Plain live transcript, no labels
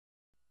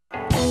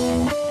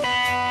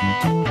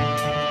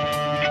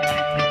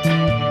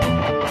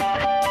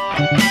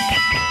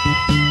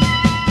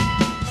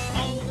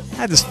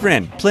I had this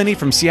friend, Pliny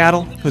from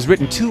Seattle, who's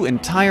written 2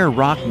 entire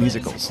rock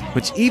musicals,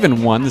 which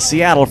even won the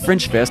Seattle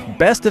Fringe Fest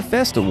Best of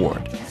Fest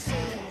Award.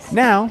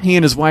 Now, he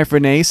and his wife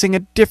Renae sing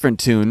a different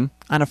tune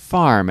on a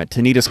farm at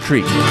Tanitas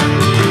Creek.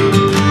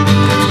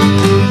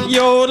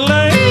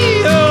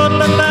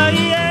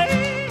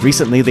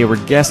 Recently, they were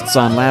guests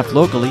on Laugh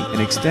Locally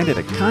and extended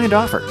a kind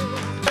offer.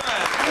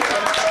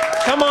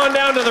 Come on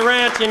down to the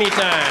ranch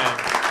anytime.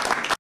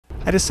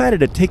 I decided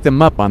to take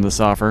them up on this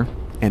offer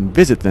and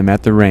visit them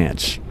at the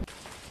ranch.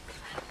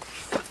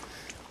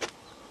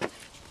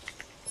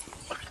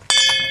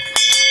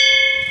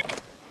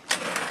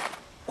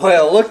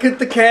 Well, look at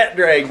the cat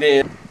dragged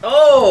in.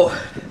 Oh!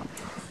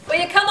 Will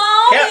you come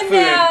on Cat in food.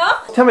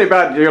 now? Tell me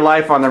about your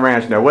life on the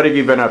ranch now. What have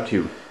you been up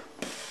to?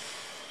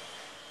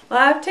 Well,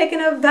 I've taken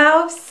a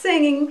vow of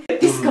singing.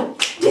 Disco,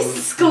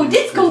 disco,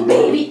 disco,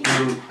 baby.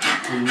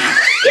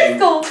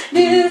 Disco,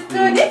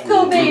 disco,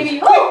 disco, baby.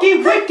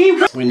 Wiki, wiki,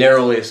 wiki. We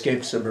narrowly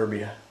escaped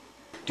suburbia.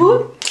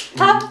 Whoop,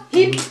 hop,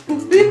 hip,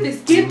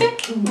 boop, skip it.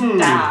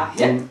 Da,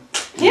 hip,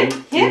 hip,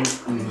 hip,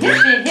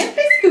 hip, hip,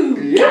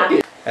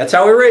 scoop. That's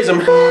how we raise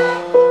them.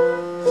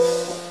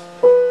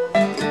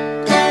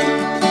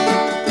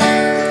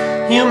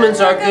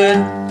 Humans are good.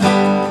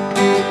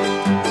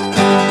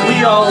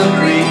 We all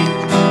agree.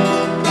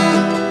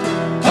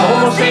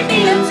 Homo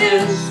sapiens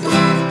is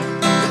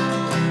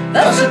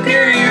the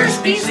superior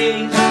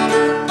species.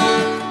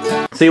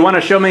 So you want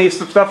to show me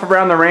some stuff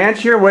around the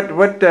ranch here? What do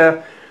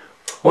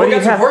We you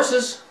got some have?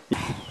 horses.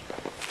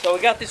 So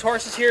we got these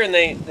horses here, and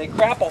they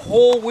crap a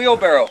whole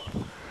wheelbarrow.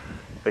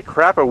 They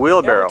crap a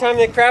wheelbarrow. Every time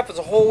they crap, it's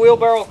a whole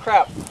wheelbarrow of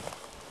crap.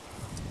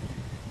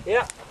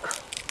 Yeah.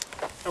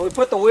 And we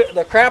put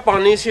the crap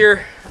on these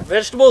here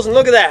vegetables, and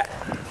look at that.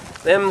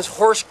 Them's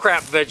horse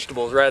crap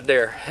vegetables right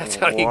there. That's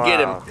how you get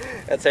them.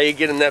 That's how you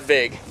get them that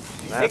big.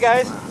 Hey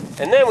guys,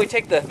 and then we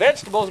take the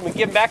vegetables and we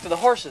give them back to the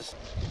horses.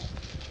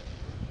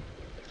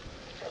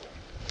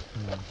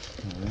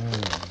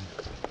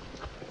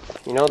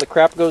 You know, the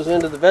crap goes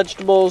into the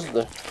vegetables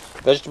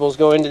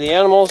go into the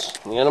animals,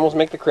 and the animals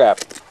make the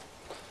crap.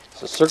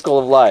 It's a circle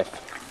of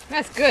life.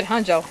 That's good,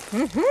 huh, Joe?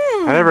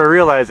 Mm-hmm. I never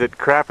realized that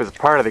crap is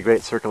part of the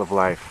great circle of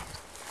life.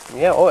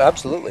 Yeah, oh,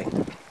 absolutely.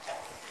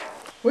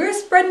 We're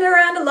spreading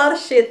around a lot of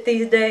shit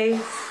these days.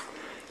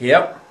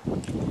 Yep.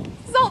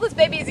 This is all this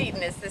baby's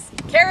eating is this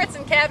carrots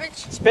and cabbage.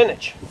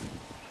 Spinach.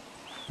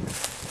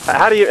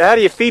 How do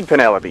you feed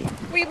Penelope?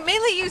 We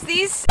mainly use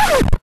these.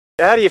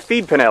 How do you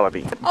feed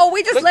Penelope? Oh,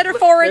 we just Look, let her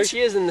look, There forage. she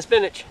is in the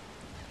spinach.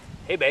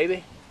 Hey,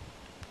 baby.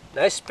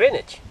 Nice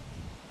spinach.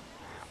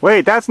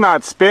 Wait, that's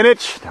not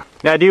spinach.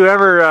 Now, do you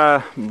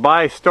ever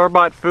buy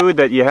store-bought food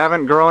that you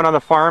haven't grown on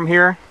the farm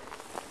here?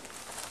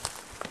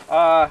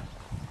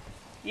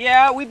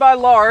 Yeah, we buy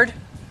lard.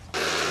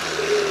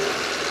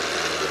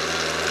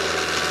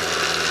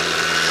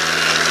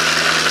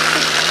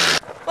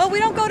 Well, we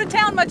don't go to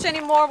town much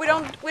anymore. We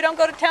don't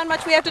go to town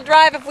much. We have to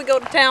drive if we go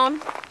to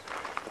town.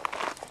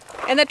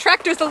 And the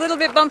tractor's a little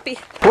bit bumpy.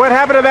 What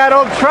happened to that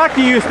old truck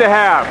you used to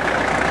have?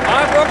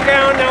 I broke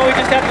down, now we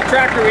just have the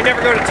tractor. We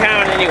never go to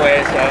town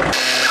anyway, so.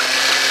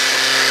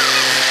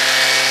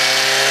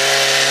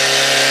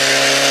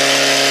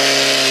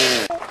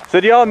 So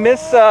do y'all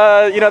miss,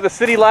 the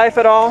city life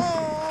at all?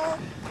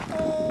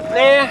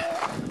 Nah,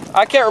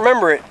 I can't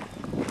remember it.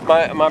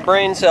 My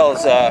brain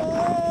cells, they're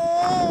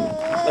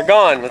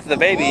gone with the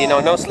baby,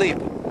 no sleep.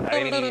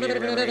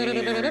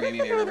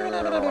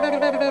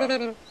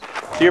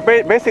 So you're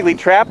basically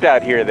trapped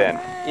out here then?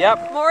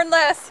 Yep. More and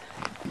less.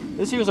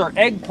 This here's our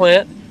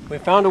eggplant. We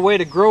found a way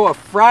to grow a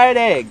fried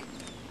egg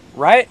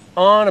right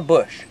on a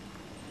bush.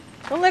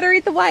 Don't let her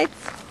eat the whites.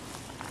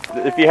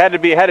 If you had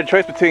a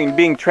choice between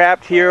being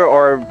trapped here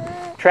or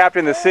trapped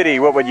in the city,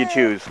 what would you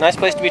choose? Nice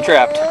place to be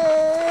trapped.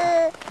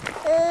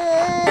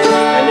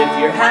 And if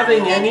you're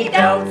having any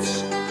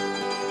doubts,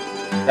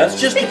 that's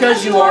just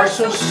because you are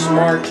so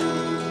smart.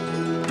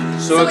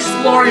 So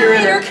explore your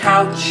inner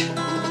couch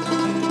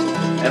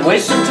and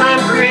waste some time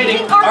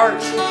creating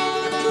art.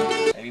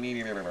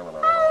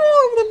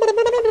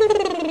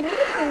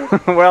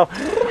 Well,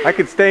 I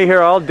could stay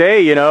here all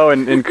day,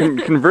 and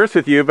converse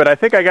with you, but I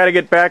think I got to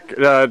get back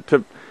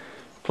to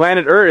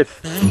planet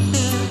Earth.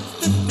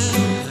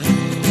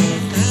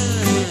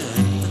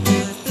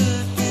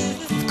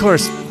 Of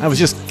course, I was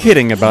just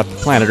kidding about the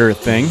planet Earth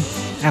thing.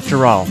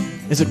 After all,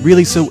 is it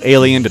really so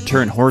alien to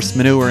turn horse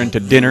manure into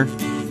dinner?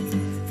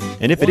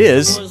 And if it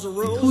is,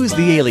 who is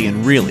the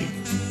alien really?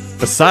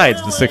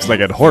 Besides the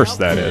 6-legged horse,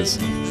 that is.